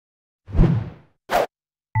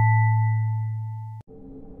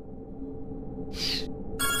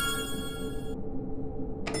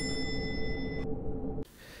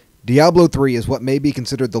Diablo 3 is what may be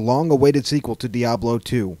considered the long-awaited sequel to Diablo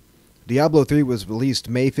 2. Diablo 3 was released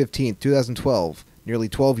May 15, 2012, nearly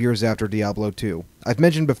 12 years after Diablo 2. I've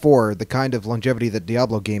mentioned before the kind of longevity that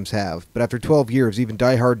Diablo games have, but after 12 years, even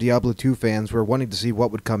die-hard Diablo 2 fans were wanting to see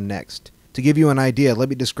what would come next. To give you an idea, let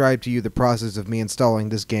me describe to you the process of me installing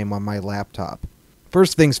this game on my laptop.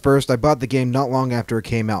 First things first, I bought the game not long after it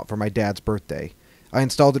came out for my dad's birthday. I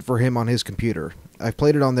installed it for him on his computer. I've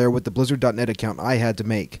played it on there with the Blizzard.net account I had to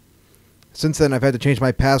make. Since then, I've had to change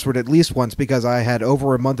my password at least once because I had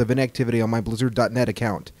over a month of inactivity on my Blizzard.net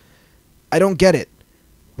account. I don't get it.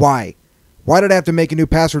 Why? Why did I have to make a new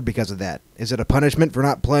password because of that? Is it a punishment for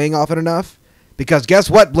not playing often enough? Because guess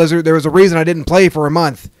what, Blizzard? There was a reason I didn't play for a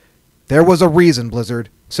month. There was a reason, Blizzard.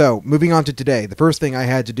 So, moving on to today, the first thing I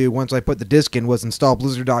had to do once I put the disc in was install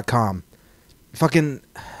Blizzard.com. Fucking,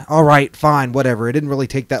 alright, fine, whatever. It didn't really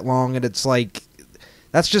take that long, and it's like,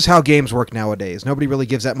 that's just how games work nowadays. Nobody really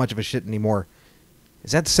gives that much of a shit anymore.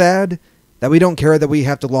 Is that sad? That we don't care that we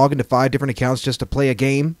have to log into 5 different accounts just to play a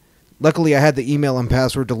game? Luckily, I had the email and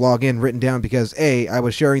password to log in written down because A, I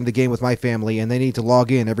was sharing the game with my family, and they need to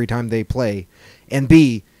log in every time they play, and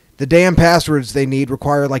B, the damn passwords they need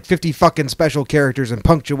require like 50 fucking special characters and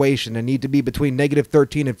punctuation and need to be between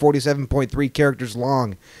 -13 and 47.3 characters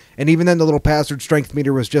long. And even then the little password strength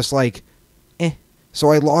meter was just like, eh.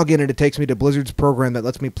 So I log in and it takes me to Blizzard's program that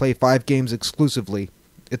lets me play 5 games exclusively.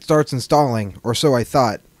 It starts installing, or so I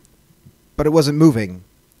thought. But it wasn't moving.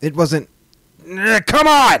 It wasn't... Come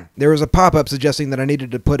on! There was a pop-up suggesting that I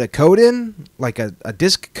needed to put a code in, like a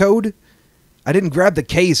disk code. I didn't grab the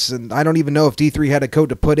case, and I don't even know if D3 had a code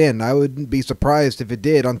to put in. I wouldn't be surprised if it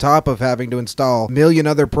did, on top of having to install a million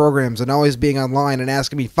other programs and always being online and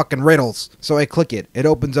asking me fucking riddles. So I click it. It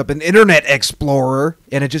opens up an Internet Explorer,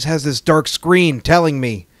 and it just has this dark screen telling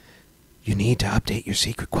me, "You need to update your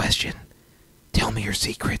secret question. Tell me your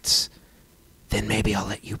secrets. Then maybe I'll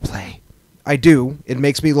let you play." I do. It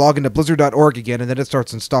makes me log into Blizzard.org again, and then it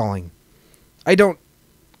starts installing. I don't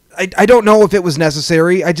know if it was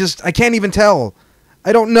necessary. I can't even tell.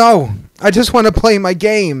 I don't know. I just want to play my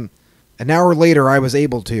game. An hour later, I was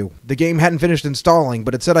able to. The game hadn't finished installing,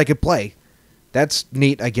 but it said I could play. That's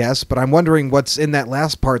neat, I guess, but I'm wondering what's in that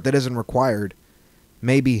last part that isn't required.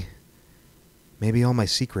 Maybe all my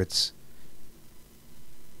secrets.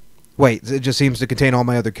 Wait, it just seems to contain all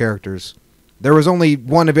my other characters. There was only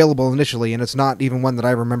one available initially, and it's not even one that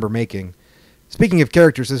I remember making. Speaking of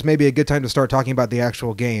characters, this may be a good time to start talking about the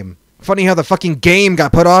actual game. Funny how the fucking game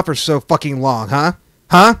got put off for so fucking long, huh?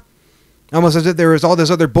 Huh? Almost as if there was all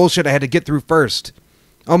this other bullshit I had to get through first.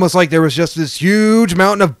 Almost like there was just this huge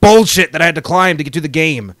mountain of bullshit that I had to climb to get to the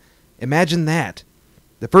game. Imagine that.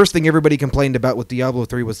 The first thing everybody complained about with Diablo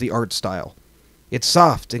 3 was the art style. It's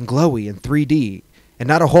soft and glowy and 3D, and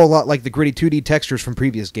not a whole lot like the gritty 2D textures from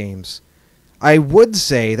previous games. I would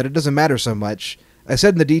say that it doesn't matter so much. I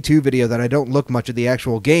said in the D2 video that I don't look much at the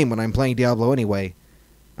actual game when I'm playing Diablo anyway.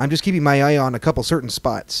 I'm just keeping my eye on a couple certain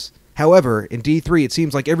spots. However, in D3 it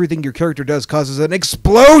seems like everything your character does causes an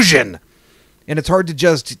explosion! And it's hard to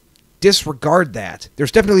just disregard that.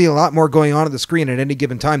 There's definitely a lot more going on the screen at any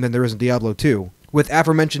given time than there is in Diablo 2. With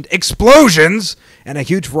aforementioned explosions, and a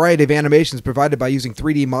huge variety of animations provided by using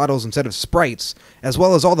 3D models instead of sprites, as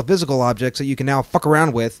well as all the physical objects that you can now fuck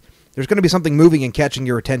around with, there's going to be something moving and catching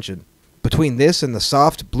your attention. Between this and the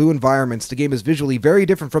soft, blue environments, the game is visually very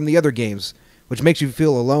different from the other games, which makes you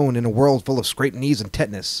feel alone in a world full of scraped knees and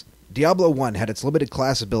tetanus. Diablo 1 had its limited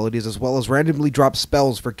class abilities as well as randomly dropped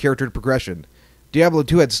spells for character progression. Diablo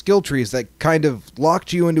 2 had skill trees that kind of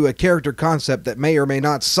locked you into a character concept that may or may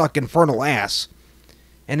not suck infernal ass.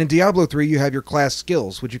 And in Diablo 3 you have your class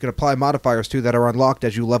skills, which you can apply modifiers to that are unlocked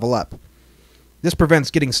as you level up. This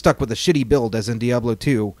prevents getting stuck with a shitty build as in Diablo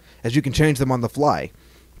 2, as you can change them on the fly.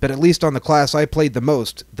 But at least on the class I played the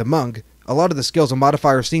most, the Monk, a lot of the skills and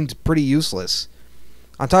modifiers seemed pretty useless.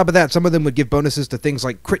 On top of that, some of them would give bonuses to things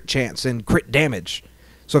like crit chance and crit damage.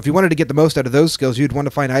 So if you wanted to get the most out of those skills, you'd want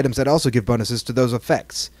to find items that also give bonuses to those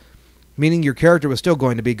effects. Meaning your character was still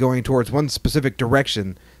going to be going towards one specific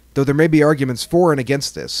direction, though there may be arguments for and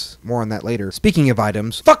against this. More on that later. Speaking of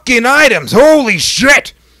items... Fucking items! Holy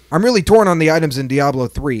shit! I'm really torn on the items in Diablo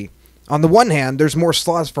 3. On the one hand, there's more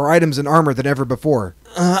slots for items and armor than ever before.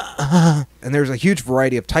 And there's a huge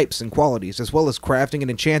variety of types and qualities, as well as crafting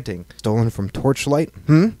and enchanting. Stolen from Torchlight?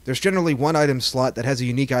 There's generally one item slot that has a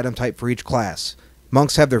unique item type for each class.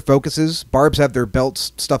 Monks have their focuses, barbs have their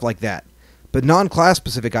belts, stuff like that. But non-class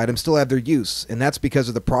specific items still have their use, and that's because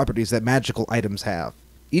of the properties that magical items have.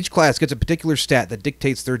 Each class gets a particular stat that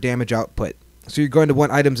dictates their damage output. So you're going to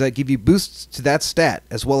want items that give you boosts to that stat,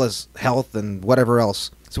 as well as health and whatever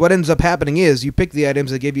else. So what ends up happening is you pick the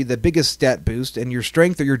items that give you the biggest stat boost, and your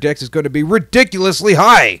strength or your dex is going to be ridiculously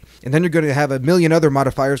high. And then you're going to have a million other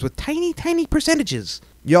modifiers with tiny, tiny percentages.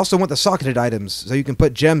 You also want the socketed items, so you can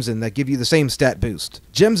put gems in that give you the same stat boost.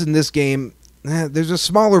 Gems in this game, there's a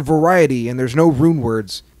smaller variety and there's no rune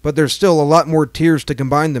words, but there's still a lot more tiers to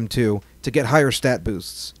combine them to get higher stat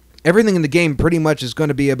boosts. Everything in the game pretty much is going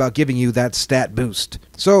to be about giving you that stat boost.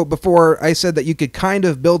 So before, I said that you could kind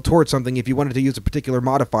of build towards something if you wanted to use a particular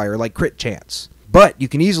modifier, like crit chance. But you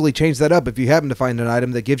can easily change that up if you happen to find an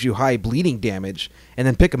item that gives you high bleeding damage, and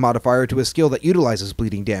then pick a modifier to a skill that utilizes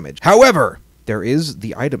bleeding damage. However, there is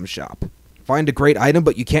the item shop. Find a great item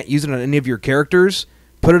but you can't use it on any of your characters?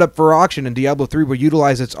 Put it up for auction, and Diablo 3 will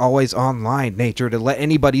utilize its always online nature to let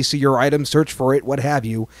anybody see your item, search for it, what have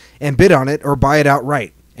you, and bid on it or buy it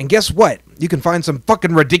outright. And guess what? You can find some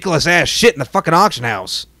fucking ridiculous ass shit in the fucking auction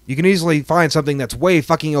house. You can easily find something that's way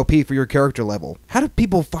fucking OP for your character level. How do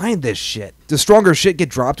people find this shit? Does stronger shit get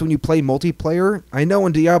dropped when you play multiplayer? I know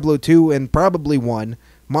in Diablo 2 and probably 1,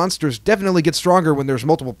 monsters definitely get stronger when there's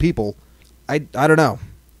multiple people. I don't know.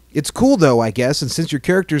 It's cool though, I guess, and since your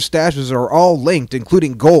character's stashes are all linked,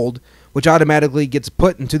 including gold, which automatically gets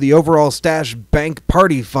put into the overall stash bank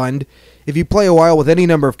party fund, if you play a while with any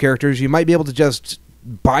number of characters, you might be able to just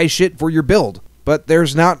buy shit for your build. But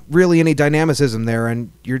there's not really any dynamicism there,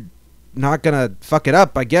 and you're not gonna fuck it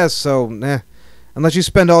up, I guess, so unless you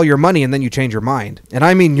spend all your money and then you change your mind. And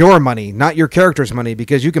I mean your money, not your character's money,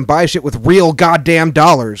 because you can buy shit with real goddamn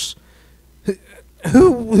dollars.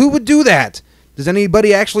 Who would do that? Does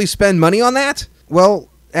anybody actually spend money on that? Well,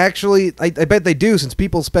 actually, I bet they do, since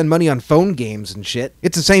people spend money on phone games and shit.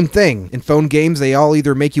 It's the same thing. In phone games, they all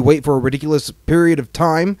either make you wait for a ridiculous period of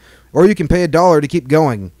time, or you can pay $1 to keep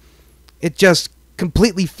going. It just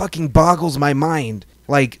completely fucking boggles my mind.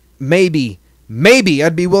 Like, maybe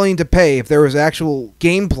I'd be willing to pay if there was actual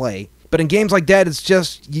gameplay. But in games like that, it's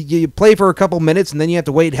just, you play for a couple minutes and then you have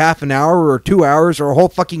to wait half an hour or 2 hours or a whole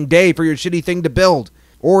fucking day for your shitty thing to build.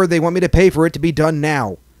 Or they want me to pay for it to be done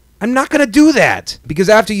now. I'm not gonna do that! Because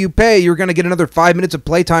after you pay, you're gonna get another 5 minutes of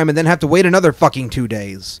playtime and then have to wait another fucking 2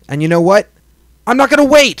 days. And you know what? I'm not gonna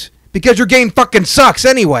wait! Because your game fucking sucks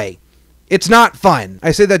anyway! It's not fun.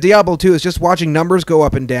 I say that Diablo 2 is just watching numbers go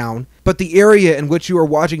up and down, but the area in which you are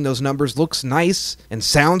watching those numbers looks nice, and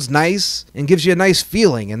sounds nice, and gives you a nice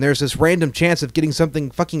feeling, and there's this random chance of getting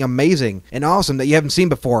something fucking amazing and awesome that you haven't seen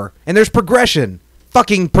before. And there's progression.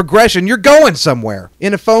 Fucking progression. You're going somewhere.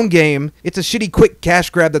 In a phone game, it's a shitty quick cash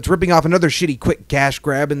grab that's ripping off another shitty quick cash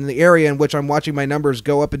grab, and the area in which I'm watching my numbers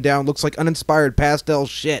go up and down looks like uninspired pastel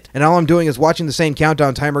shit. And all I'm doing is watching the same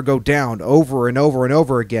countdown timer go down over and over and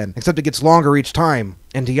over again, except it gets longer each time.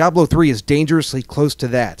 And Diablo 3 is dangerously close to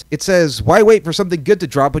that. It says, why wait for something good to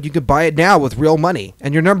drop when you can buy it now with real money?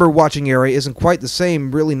 And your number watching area isn't quite the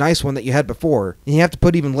same really nice one that you had before. And you have to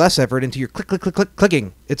put even less effort into your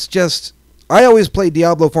clicking. It's just, I always play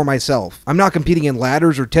Diablo for myself. I'm not competing in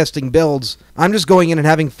ladders or testing builds. I'm just going in and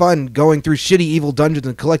having fun going through shitty evil dungeons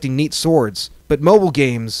and collecting neat swords. But mobile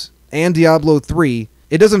games, and Diablo 3,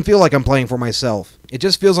 it doesn't feel like I'm playing for myself. It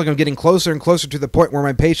just feels like I'm getting closer and closer to the point where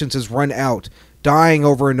my patience has run out, dying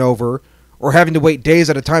over and over, or having to wait days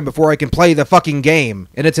at a time before I can play the fucking game.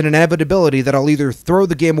 And it's an inevitability that I'll either throw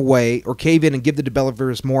the game away or cave in and give the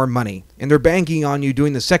developers more money. And they're banking on you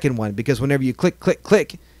doing the second one, because whenever you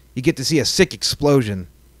click, you get to see a sick explosion.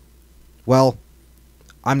 Well,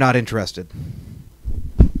 I'm not interested.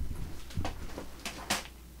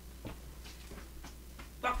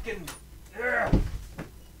 Fucking... Ugh.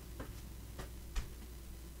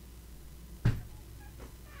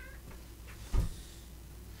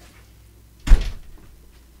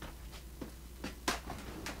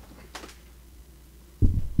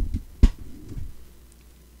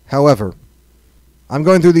 However, I'm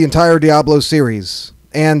going through the entire Diablo series,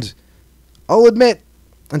 and I'll admit,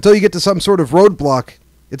 until you get to some sort of roadblock,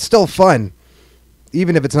 it's still fun,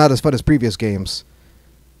 even if it's not as fun as previous games.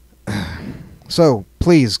 So,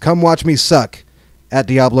 please, come watch me suck at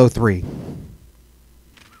Diablo 3.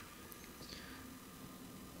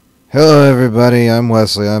 Hello everybody, I'm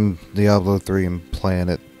Wesley, I'm Diablo 3, I'm playing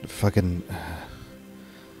it. Fucking...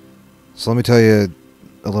 So let me tell you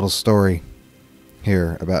a little story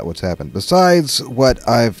here about what's happened. Besides what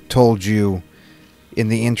I've told you in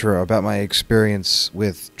the intro about my experience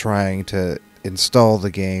with trying to install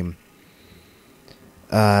the game,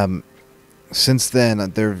 since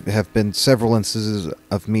then there have been several instances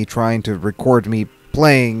of me trying to record me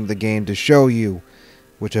playing the game to show you,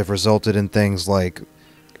 which have resulted in things like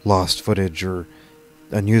lost footage or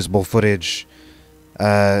unusable footage,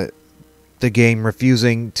 the game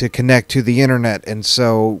refusing to connect to the internet, and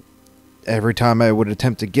so every time I would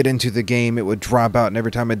attempt to get into the game, it would drop out, and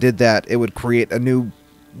every time I did that, it would create a new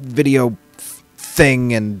video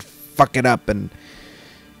thing and fuck it up, and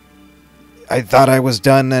I thought I was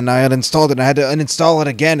done, and I uninstalled it, and I had to uninstall it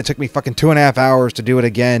again. It took me fucking 2.5 hours to do it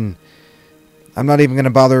again. I'm not even gonna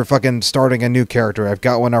bother fucking starting a new character. I've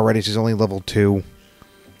got one already. She's only level 2.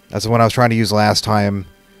 That's the one I was trying to use last time.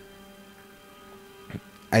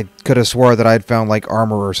 I could have swore that I'd found, like,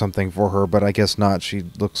 armor or something for her, but I guess not. She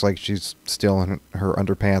looks like she's still in her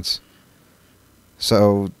underpants.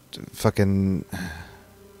 So, fucking...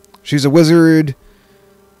 She's a wizard.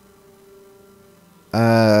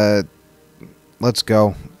 Let's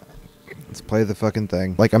go. Let's play the fucking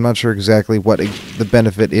thing. Like, I'm not sure exactly what the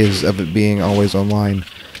benefit is of it being always online.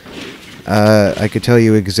 I could tell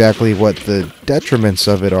you exactly what the detriments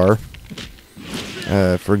of it are.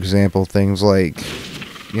 For example, things like,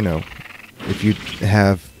 you know, if you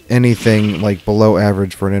have anything like below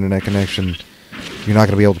average for an internet connection, you're not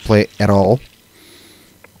going to be able to play at all.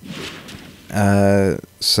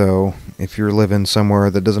 So if you're living somewhere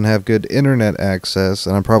that doesn't have good internet access,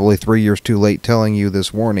 and I'm probably 3 years too late telling you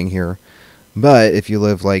this warning here, but if you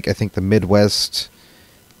live, like, I think the Midwest,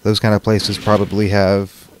 those kind of places probably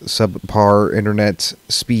have subpar internet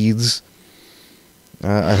speeds.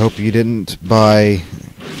 I hope you didn't buy,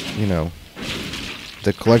 you know,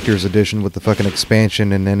 the collector's edition with the fucking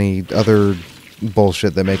expansion and any other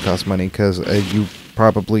bullshit that may cost money, because you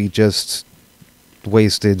probably just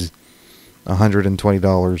wasted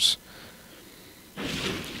 $120.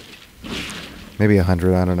 Maybe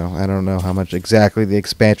 100, I don't know. I don't know how much exactly the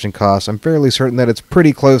expansion costs. I'm fairly certain that it's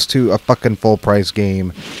pretty close to a fucking full price game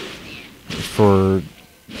for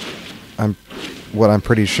what I'm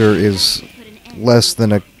pretty sure is less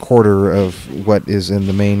than a quarter of what is in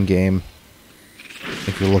the main game.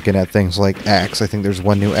 If you're looking at things like acts, I think there's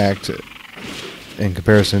one new act in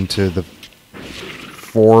comparison to the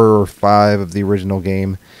 4 or 5 of the original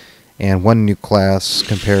game, and one new class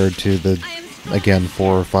compared to the, again,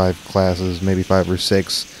 4 or 5 classes, maybe 5 or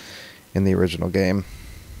 6 in the original game.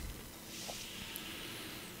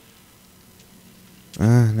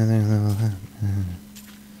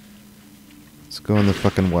 Let's go in the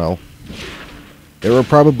fucking well. There are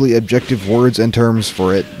probably objective words and terms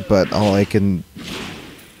for it, but all I can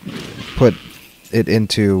put it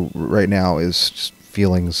into right now is just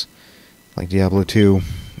feelings. Like Diablo 2,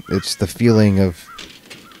 it's the feeling of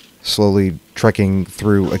slowly trekking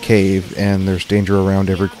through a cave, and there's danger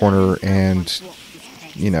around every corner, and,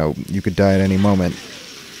 you know, you could die at any moment.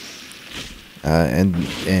 And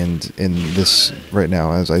in this right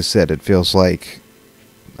now, as I said, it feels like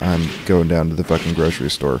I'm going down to the fucking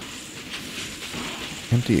grocery store.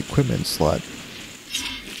 Empty equipment slot.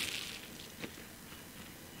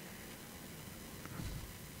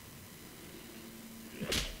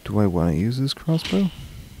 Do I want to use this crossbow?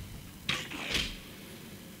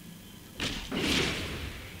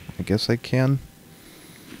 I guess I can.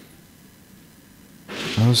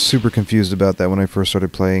 I was super confused about that when I first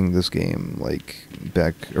started playing this game, like,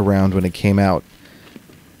 back around when it came out.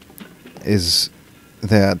 Is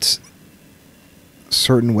that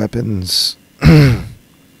certain weapons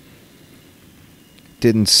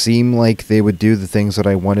didn't seem like they would do the things that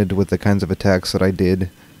I wanted with the kinds of attacks that I did.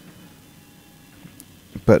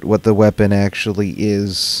 But what the weapon actually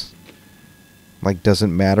is, like,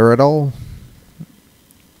 doesn't matter at all.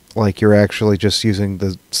 Like, you're actually just using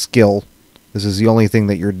the skill. This is the only thing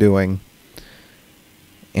that you're doing.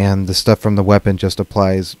 And the stuff from the weapon just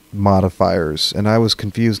applies modifiers. And I was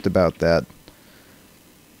confused about that.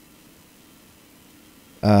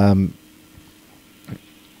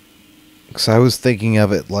 Because I was thinking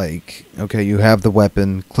of it like, okay, you have the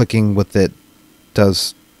weapon, clicking with it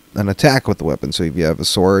does an attack with the weapon. So if you have a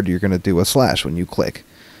sword, you're going to do a slash when you click.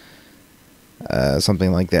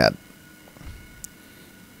 Something like that.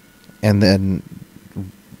 And then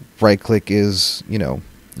right-click is, you know,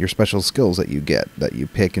 your special skills that you get, that you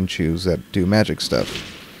pick and choose that do magic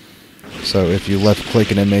stuff. So if you left-click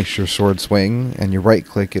and it makes your sword swing, and you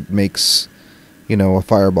right-click, it makes, you know, a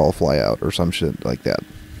fireball fly out or some shit like that.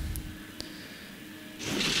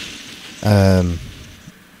 And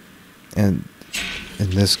in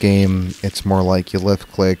this game, it's more like you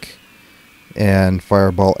left-click and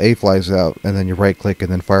Fireball A flies out, and then you right-click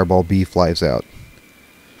and then Fireball B flies out.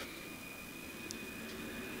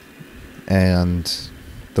 And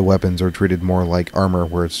the weapons are treated more like armor,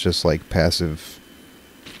 where it's just like passive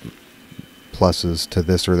pluses to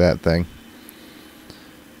this or that thing.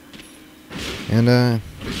 And, I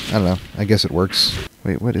don't know. I guess it works.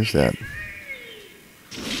 Wait, what is that?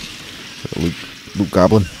 Is that a loot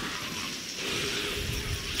goblin?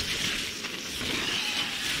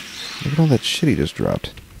 Look at all that shit he just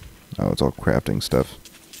dropped? Oh, it's all crafting stuff.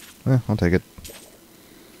 I'll take it.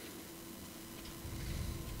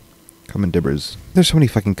 Common dibbers. There's so many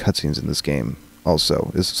fucking cutscenes in this game.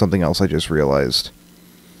 Also, is something else I just realized.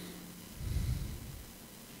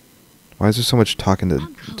 Why is there so much talking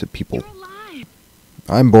to people?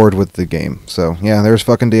 I'm bored with the game. So, yeah, there's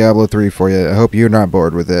fucking Diablo 3 for you. I hope you're not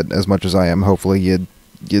bored with it as much as I am. Hopefully you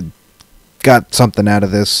got something out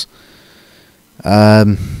of this.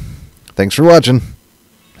 Thanks for watching.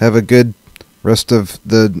 Have a good rest of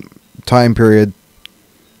the time period.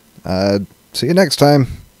 See you next time.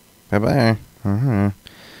 Bye-bye.